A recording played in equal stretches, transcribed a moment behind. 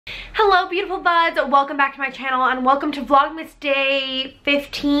Hello beautiful buds, welcome back to my channel and welcome to Vlogmas Day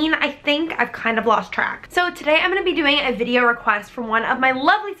 15, I think. I've kind of lost track. So today I'm going to be doing a video request from one of my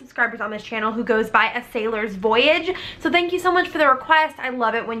lovely subscribers on this channel who goes by A Sailor's Voyage. So thank you so much for the request. I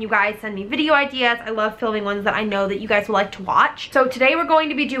love it when you guys send me video ideas. I love filming ones that I know that you guys will like to watch. So today we're going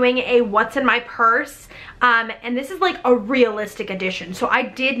to be doing a what's in my purse. And this is like a realistic edition. So I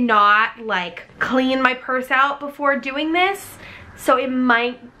did not like clean my purse out before doing this. So it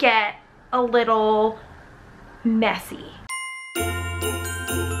might get a little messy.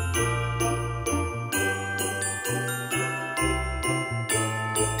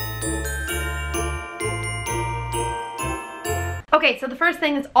 Okay, so the first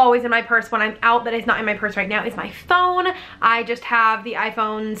thing that's always in my purse when I'm out that is not in my purse right now is my phone. I just have the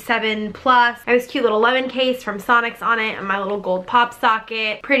iPhone 7 Plus. I have this cute little lemon case from Sonic's on it and my little gold pop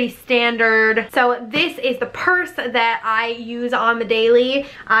socket. Pretty standard. So this is the purse that I use on the daily.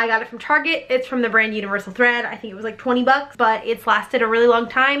 I got it from Target. It's from the brand Universal Thread. I think it was like 20 bucks, but it's lasted a really long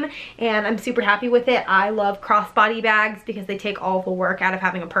time and I'm super happy with it. I love crossbody bags because they take all the work out of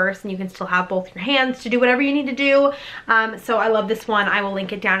having a purse and you can still have both your hands to do whatever you need to do. So I love this one. I will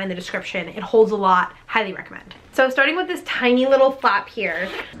link it down in the description. It holds a lot. Highly recommend. So starting with this tiny little flap here,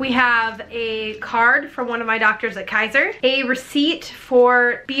 we have a card from one of my doctors at Kaiser, a receipt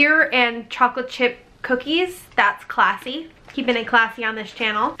for beer and chocolate chip cookies. That's classy. Keeping it classy on this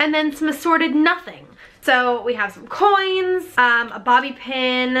channel. And then some assorted nothing. So we have some coins, a bobby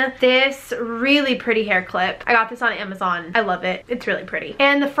pin, this really pretty hair clip. I got this on Amazon. I love it. It's really pretty.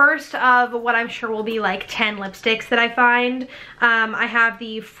 And the first of what I'm sure will be like 10 lipsticks that I find. I have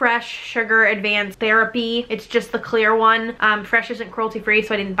the Fresh Sugar Advanced Therapy. It's just the clear one. Fresh isn't cruelty free,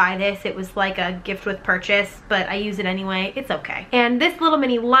 so I didn't buy this. It was like a gift with purchase, but I use it anyway. It's okay. And this little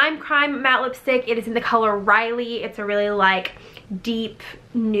mini Lime Crime matte lipstick, it is in the color Riley. It's a really like deep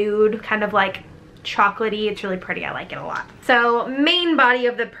nude, kind of like chocolatey. It's really pretty. I like it a lot. So main body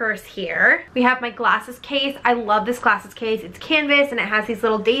of the purse here, we have my glasses case. I love this glasses case. It's canvas and it has these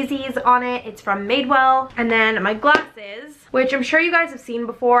little daisies on it. It's from Madewell. And then my glasses, which I'm sure you guys have seen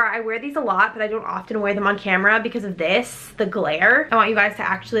before. I wear these a lot, but I don't often wear them on camera because of this, the glare. I want you guys to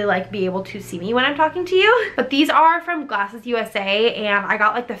actually like be able to see me when I'm talking to you. But these are from Glasses USA and I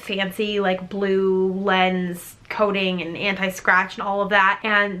got like the fancy like blue lens coating and anti-scratch and all of that,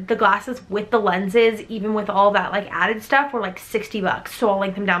 and the glasses with the lenses, even with all that like added stuff, were like 60 bucks. So I'll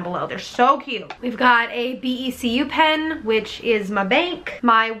link them down below. They're so cute. We've got a BECU pen, which is my bank.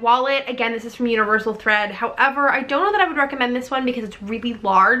 My wallet, again, this is from Universal Thread. However, I don't know that I would recommend this one because it's really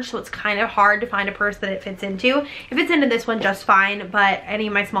large, so it's kind of hard to find a purse that it fits into. It fits into this one just fine, but any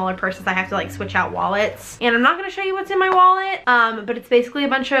of my smaller purses I have to like switch out wallets. And I'm not going to show you what's in my wallet, but it's basically a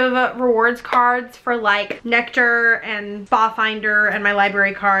bunch of rewards cards for like Nectar and Spa Finder and my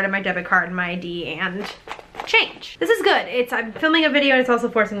library card and my debit card and my ID and change. This is good. I'm filming a video and it's also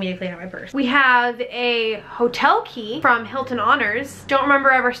forcing me to clean out my purse. We have a hotel key from Hilton Honors. Don't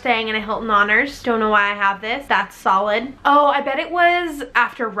remember ever staying in a Hilton Honors. Don't know why I have this. That's solid. Oh, I bet it was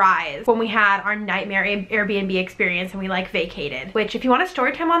after Rise when we had our nightmare Airbnb experience and we like vacated. Which if you want a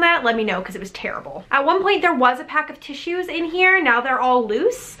story time on that, let me know because it was terrible. At one point there was a pack of tissues in here. Now they're all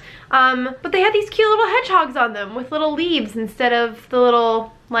loose. But they had these cute little hedgehogs on them with little leaves instead of the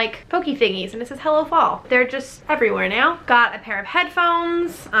little like pokey thingies, and it says hello fall. They're just everywhere now. Got a pair of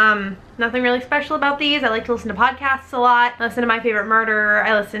headphones. Nothing really special about these. I like to listen to podcasts a lot. I listen to My Favorite Murder.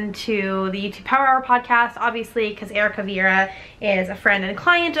 I listen to the YouTube Power Hour podcast, obviously, because Erica Vieira is a friend and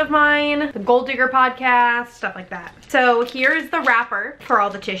client of mine. The Gold Digger podcast, stuff like that. So here's the wrapper for all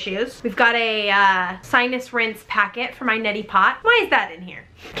the tissues. We've got a sinus rinse packet for my neti pot. Why is that in here?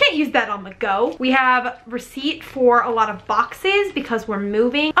 Can't use that on the go. We have receipt for a lot of boxes because we're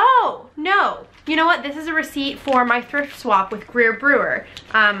moving. Oh, no. You know what? This is a receipt for my thrift swap with Greer Brewer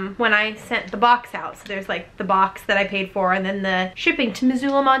when I sent the box out. So there's like the box that I paid for and then the shipping to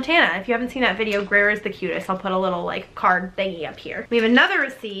Missoula, Montana. If you haven't seen that video, Greer is the cutest. I'll put a little like card thingy up here. We have another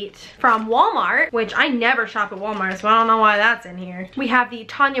receipt from Walmart, which I never shop at Walmart, so I don't know why that's in here. We have the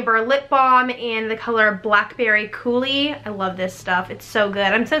Tanya Burr lip balm in the color Blackberry Coolie. I love this stuff. It's so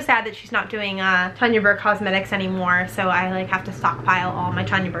good. I'm so sad that she's not doing Tanya Burr cosmetics anymore, so I like have to stockpile all my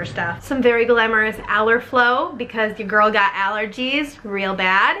Tanya Burr stuff. Some very glamorous Allerflow because your girl got allergies real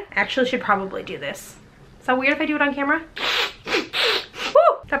bad. I actually should probably do this. Is that weird if I do it on camera?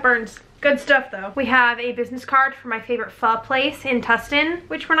 Woo! That burns. Good stuff though. We have a business card for my favorite pho place in Tustin,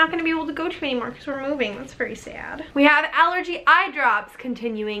 which we're not going to be able to go to anymore because we're moving. That's very sad. We have allergy eye drops,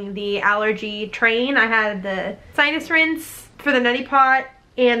 continuing the allergy train. I had the sinus rinse for the neti pot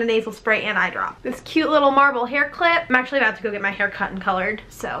and a nasal spray and eye drop. This cute little marble hair clip. I'm actually about to go get my hair cut and colored,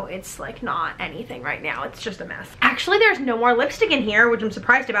 so it's like not anything right now. It's just a mess. Actually, there's no more lipstick in here, which I'm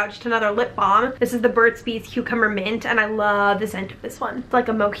surprised about. Just another lip balm. This is the Burt's Bees Cucumber Mint, and I love the scent of this one. It's like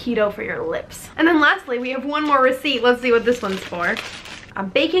a mojito for your lips. And then lastly, we have one more receipt. Let's see what this one's for. A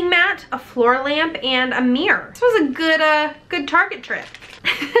baking mat, a floor lamp, and a mirror. This was a good Target trip.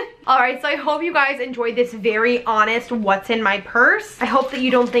 Alright, so I hope you guys enjoyed this very honest what's in my purse. I hope that you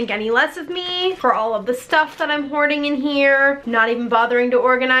don't think any less of me for all of the stuff that I'm hoarding in here. Not even bothering to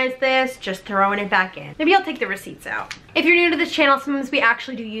organize this, just throwing it back in. Maybe I'll take the receipts out. If you're new to this channel, sometimes we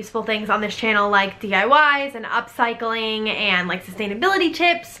actually do useful things on this channel like DIYs and upcycling and like sustainability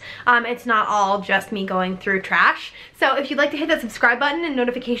tips. It's not all just me going through trash. So if you'd like to hit that subscribe button and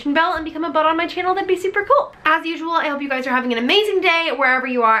notification bell and become a bud on my channel, that'd be super cool. As usual, I hope you guys are having an amazing day wherever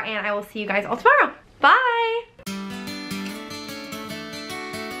you are, and I will see you guys all tomorrow. Bye!